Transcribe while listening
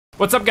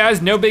What's up,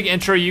 guys? No big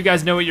intro. You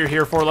guys know what you're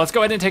here for. Let's go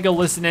ahead and take a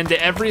listen into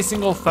every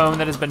single phone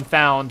that has been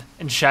found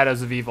in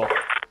Shadows of Evil.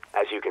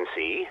 As you can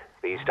see,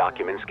 these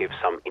documents give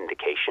some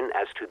indication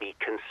as to the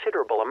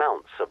considerable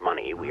amounts of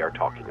money we are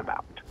talking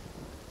about.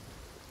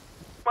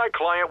 My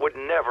client would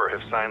never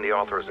have signed the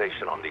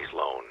authorization on these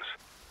loans.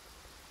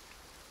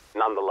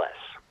 Nonetheless,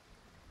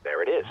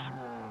 there it is,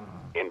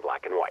 in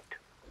black and white,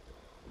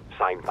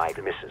 signed by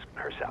the missus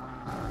herself.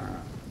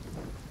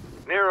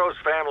 Nero's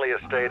family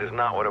estate is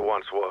not what it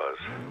once was.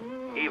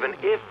 Even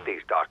if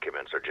these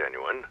documents are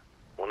genuine,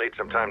 we'll need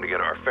some time to get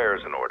our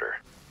affairs in order.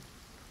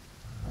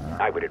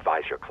 I would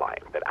advise your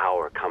client that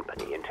our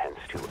company intends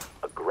to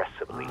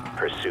aggressively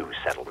pursue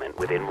settlement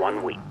within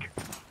 1 week.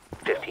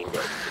 15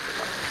 days.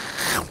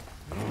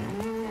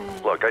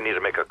 Look, I need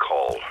to make a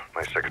call.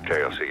 My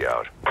secretary will see you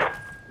out.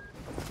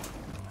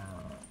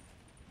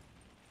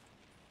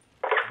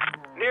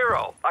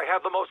 Nero, I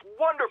have the most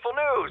wonderful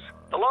news.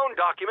 The loan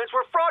documents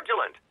were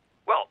fraudulent.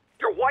 Well,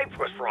 your wife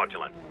was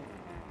fraudulent.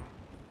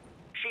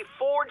 She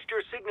forged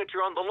your signature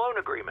on the loan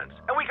agreements,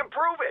 and we can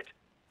prove it.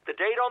 The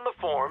date on the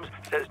forms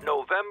says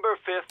November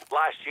 5th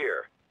last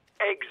year.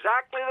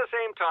 Exactly the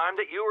same time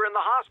that you were in the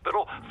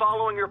hospital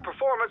following your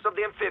performance of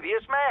the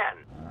amphibious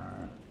man.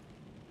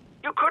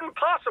 You couldn't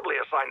possibly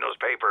have signed those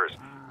papers.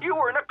 You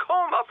were in a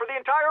coma for the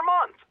entire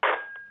month.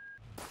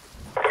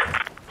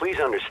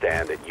 Please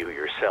understand that you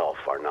yourself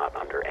are not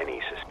under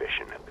any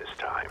suspicion at this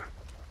time.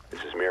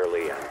 This is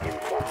merely an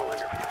informal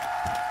interview.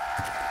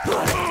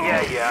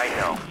 Yeah, I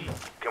know.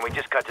 Can we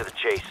just cut to the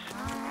chase?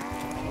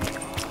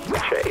 The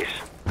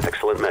chase?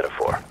 Excellent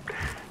metaphor.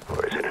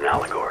 Or is it an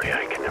allegory?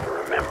 I can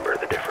never remember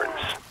the difference.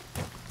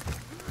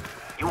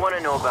 You want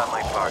to know about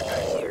my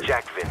partner,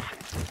 Jack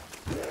Vincent.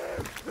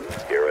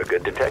 You're a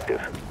good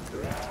detective.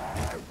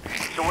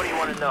 So what do you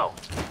want to know?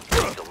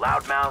 That he's a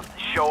loudmouth,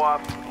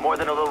 show-off, more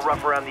than a little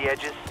rough around the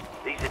edges?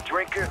 That he's a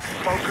drinker,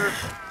 smoker?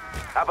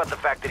 How about the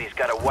fact that he's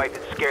got a wife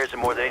that scares him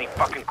more than any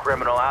fucking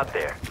criminal out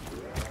there?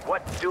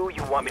 What do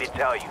you want me to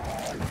tell you?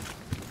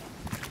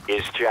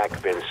 Is Jack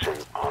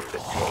Vincent on the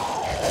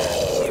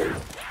tape?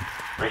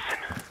 Listen,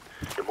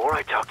 the more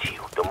I talk to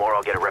you, the more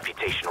I'll get a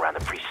reputation around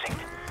the precinct.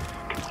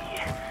 Can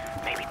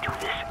we maybe do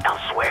this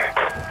elsewhere?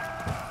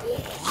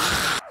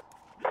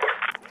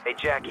 Hey,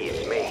 Jackie,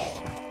 it's me.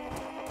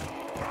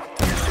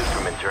 The suit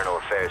from Internal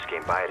Affairs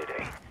came by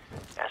today,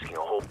 asking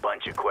a whole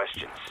bunch of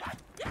questions.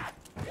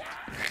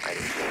 I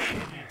didn't say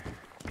shit,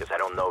 because I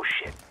don't know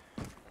shit.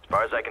 As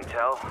far as I can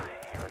tell,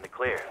 you're in the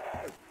clear.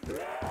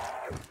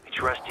 I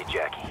trust you,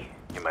 Jackie.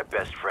 You're my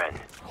best friend.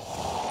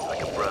 You're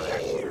like a brother.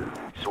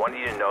 Just wanted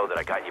you to know that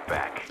I got your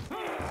back.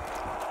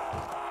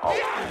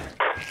 Always.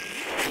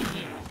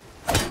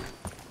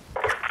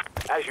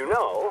 As you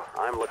know,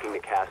 I'm looking to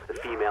cast the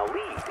female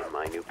lead in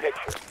my new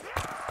picture.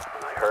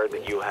 And I heard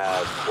that you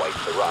have quite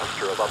the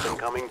roster of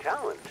up-and-coming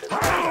talent.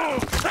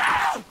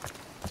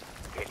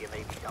 Can you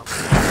maybe help me?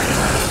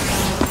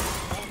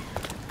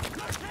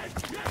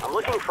 I'm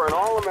looking for an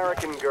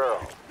all-American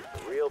girl,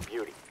 a real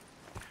beauty.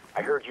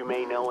 I heard you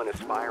may know an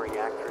aspiring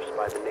actress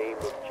by the name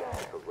of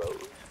Jessica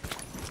Rose.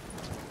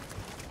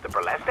 The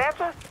burlesque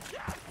dancer?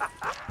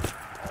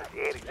 She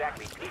ain't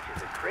exactly peaches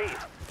and cream.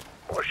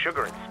 More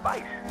sugar and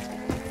spice.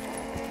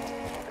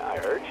 I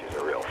heard she's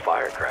a real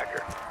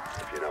firecracker,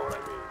 if you know what I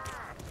mean.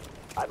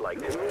 I'd like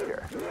to meet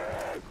her.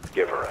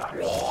 Give her a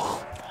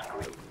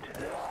screen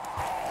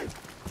test.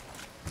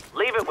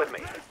 Leave it with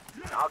me.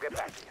 I'll get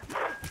back to you.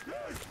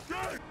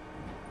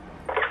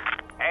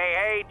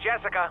 Hey,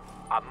 Jessica.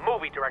 A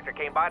movie director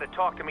came by to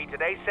talk to me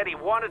today, said he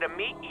wanted to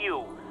meet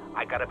you.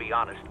 I gotta be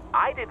honest,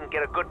 I didn't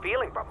get a good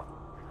feeling from him.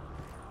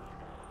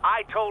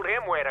 I told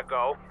him where to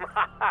go.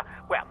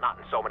 Well, not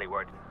in so many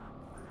words.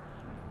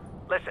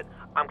 Listen,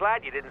 I'm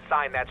glad you didn't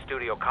sign that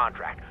studio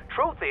contract.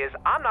 Truth is,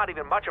 I'm not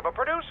even much of a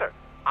producer.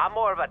 I'm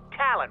more of a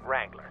talent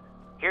wrangler.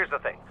 Here's the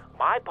thing.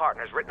 My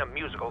partner's written a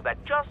musical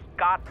that just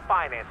got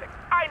financing.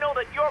 I know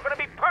that you're gonna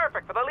be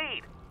perfect for the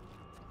lead.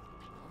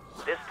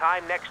 This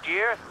time next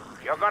year,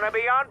 you're gonna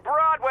be on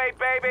Broadway,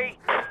 baby!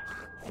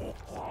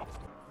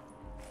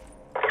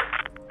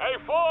 Hey,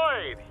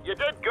 Floyd, you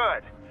did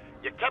good.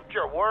 You kept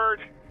your word,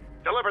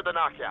 delivered the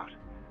knockout.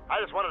 I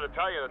just wanted to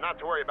tell you not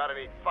to worry about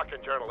any fucking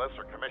journalists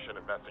or commission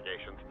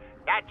investigations.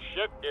 That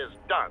shit is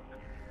done.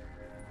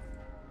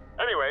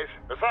 Anyways,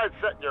 besides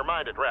setting your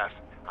mind at rest,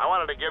 I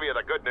wanted to give you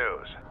the good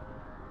news.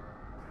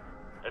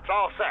 It's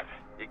all set.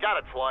 You got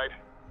it, Floyd.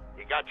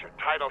 You got your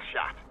title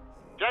shot.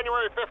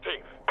 January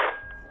 15th.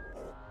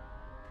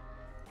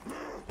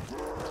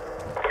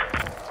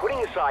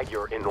 Putting aside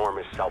your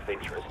enormous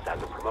self-interest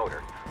as a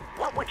promoter,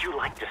 what would you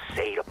like to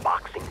say to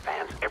boxing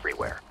fans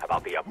everywhere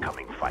about the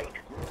upcoming fight?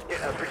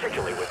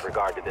 Particularly with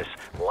regard to this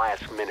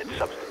last-minute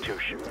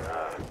substitution.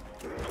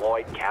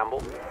 Floyd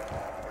Campbell?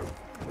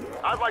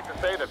 I'd like to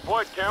say that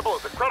Floyd Campbell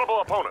is a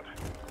credible opponent,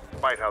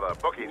 despite how the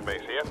bookies may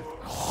see it.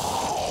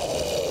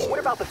 What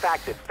about the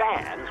fact that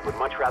fans would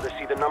much rather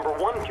see the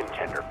 #1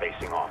 contender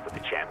facing off with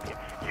the champion,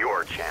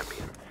 your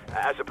champion,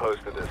 as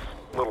opposed to this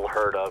little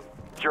herd of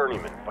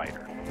journeyman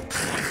fighter?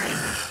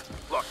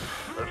 Look,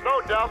 there's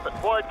no doubt that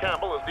Floyd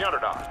Campbell is the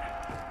underdog.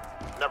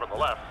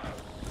 less.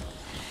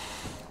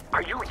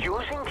 Are you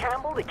using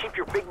Campbell to keep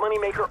your big money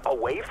maker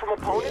away from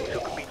opponents who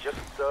could be just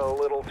a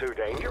little too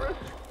dangerous?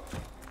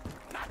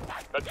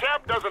 The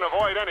champ doesn't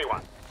avoid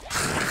anyone.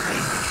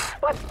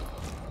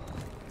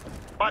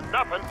 But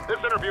nothing. This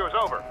interview is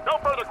over. No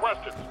further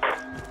questions.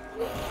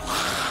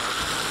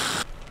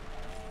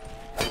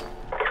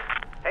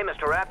 Hey,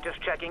 Mr. Rapp,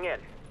 just checking in.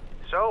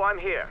 So, I'm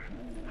here.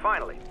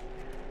 Finally.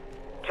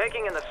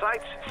 Taking in the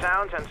sights,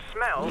 sounds, and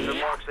smells of New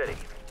York City.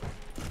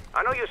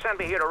 I know you sent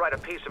me here to write a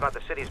piece about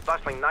the city's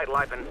bustling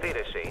nightlife and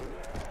theater scene,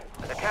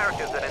 and the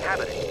characters that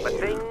inhabit it, but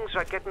things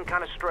are getting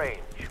kind of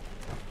strange.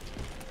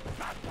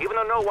 Even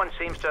though no one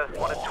seems to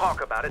want to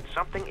talk about it,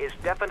 something is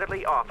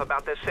definitely off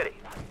about this city.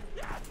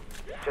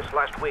 Just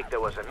last week,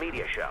 there was a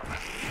media show.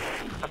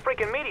 A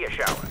freaking media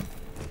shower.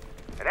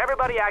 And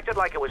everybody acted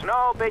like it was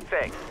no big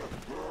thing.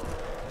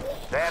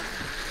 Then,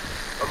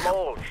 a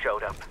mold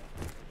showed up.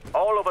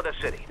 All over the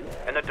city.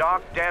 In the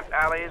dark, damp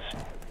alleys,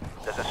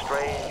 there's a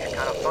strange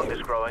kind of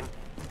fungus growing.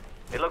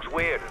 It looks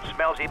weird, it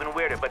smells even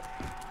weirder, but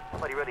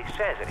nobody really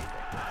says anything.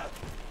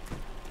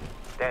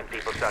 Then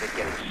people started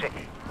getting sick.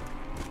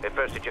 At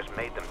first it just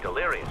made them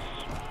delirious,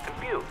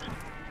 confused.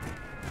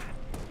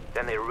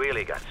 Then they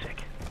really got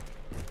sick.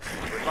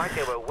 It was like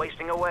they were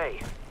wasting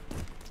away.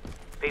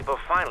 People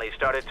finally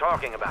started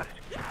talking about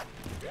it.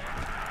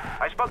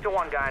 I spoke to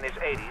one guy in his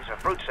 80s, a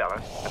fruit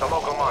seller, at the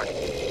local market.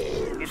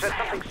 He said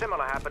something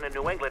similar happened in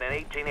New England in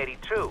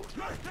 1882.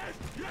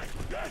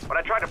 When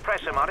I tried to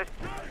press him on it,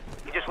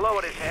 he just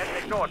lowered his head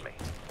and ignored me.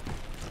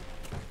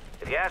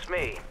 If you ask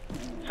me,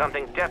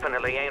 something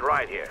definitely ain't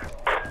right here.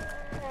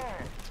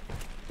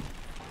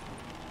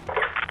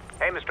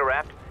 Hey, Mr.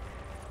 Rapp.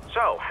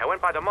 So, I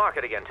went by the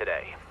market again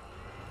today.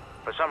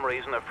 For some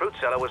reason, the fruit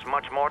seller was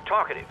much more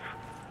talkative.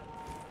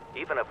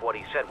 Even if what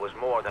he said was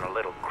more than a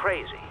little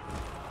crazy.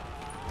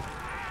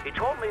 He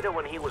told me that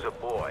when he was a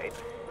boy,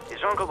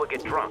 his uncle would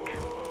get drunk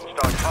and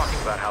start talking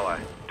about how a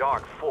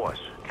dark force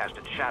cast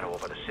its shadow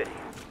over the city.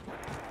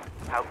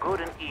 How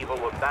good and evil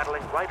were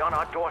battling right on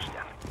our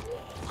doorstep.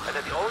 And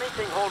that the only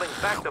thing holding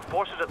back the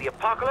forces of the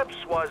apocalypse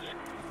was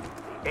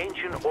the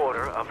ancient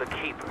order of the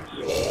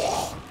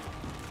Keepers.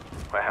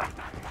 Well,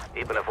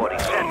 even if what he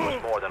said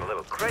was more than a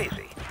little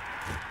crazy,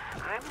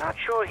 I'm not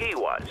sure he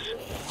was.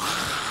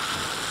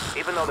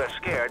 Even though they're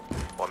scared,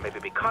 or maybe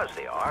because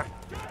they are,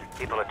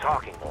 people are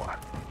talking more.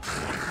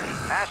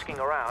 Asking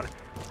around,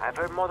 I've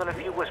heard more than a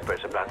few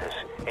whispers about this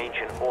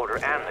ancient order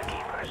and the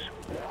Keepers.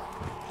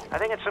 I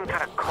think it's some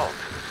kind of cult.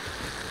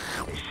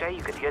 They say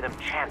you can hear them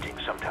chanting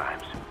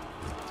sometimes,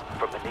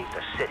 from beneath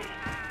the city.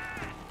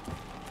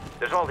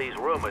 There's all these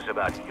rumors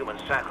about human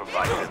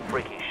sacrifice and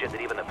freaky shit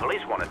that even the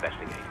police won't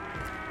investigate.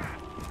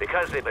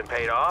 Because they've been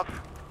paid off,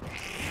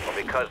 or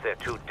because they're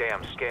too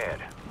damn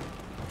scared.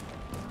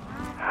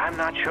 I'm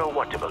not sure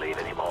what to believe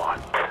anymore.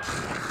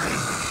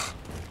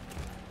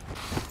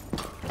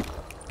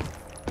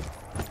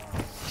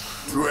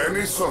 To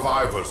any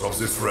survivors of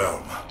this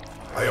realm,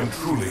 I am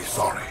truly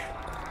sorry.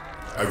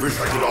 I wish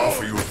I could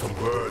offer you some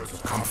words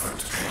of comfort,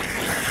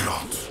 but I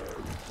cannot.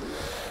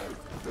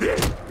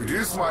 It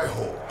is my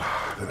hope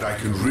that I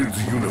can rid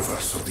the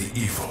universe of the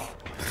evil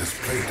that has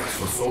plagued us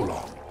for so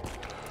long.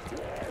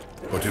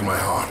 But in my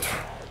heart,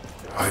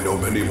 I know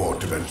many more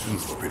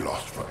dimensions will be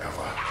lost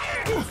forever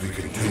as we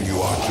continue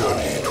our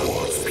journey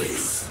towards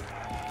peace.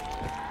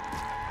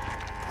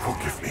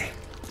 Forgive me.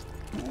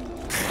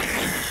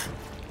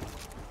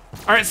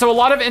 All right, so a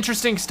lot of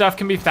interesting stuff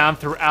can be found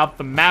throughout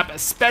the map,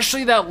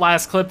 especially that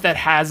last clip that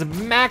has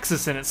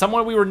Maxis in it.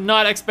 Someone we were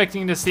not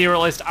expecting to see, or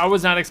at least I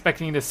was not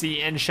expecting to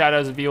see in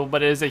Shadows of Evil,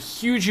 but it is a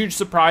huge, huge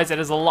surprise. It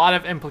has a lot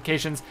of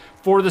implications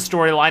for the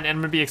storyline, and I'm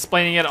going to be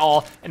explaining it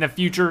all in a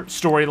future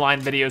storyline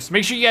video. So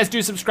make sure you guys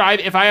do subscribe.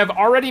 If I have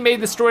already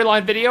made the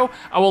storyline video,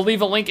 I will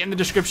leave a link in the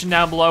description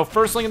down below.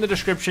 First link in the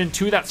description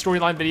to that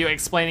storyline video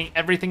explaining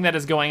everything that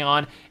is going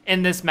on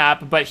in this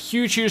map, but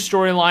huge, huge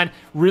storyline.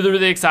 Really,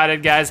 really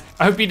excited, guys.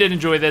 I hope you did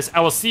enjoy this.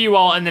 I will see you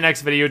all in the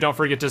next video. Don't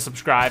forget to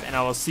subscribe, and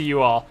I will see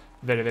you all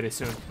very, very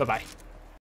soon. Bye-bye.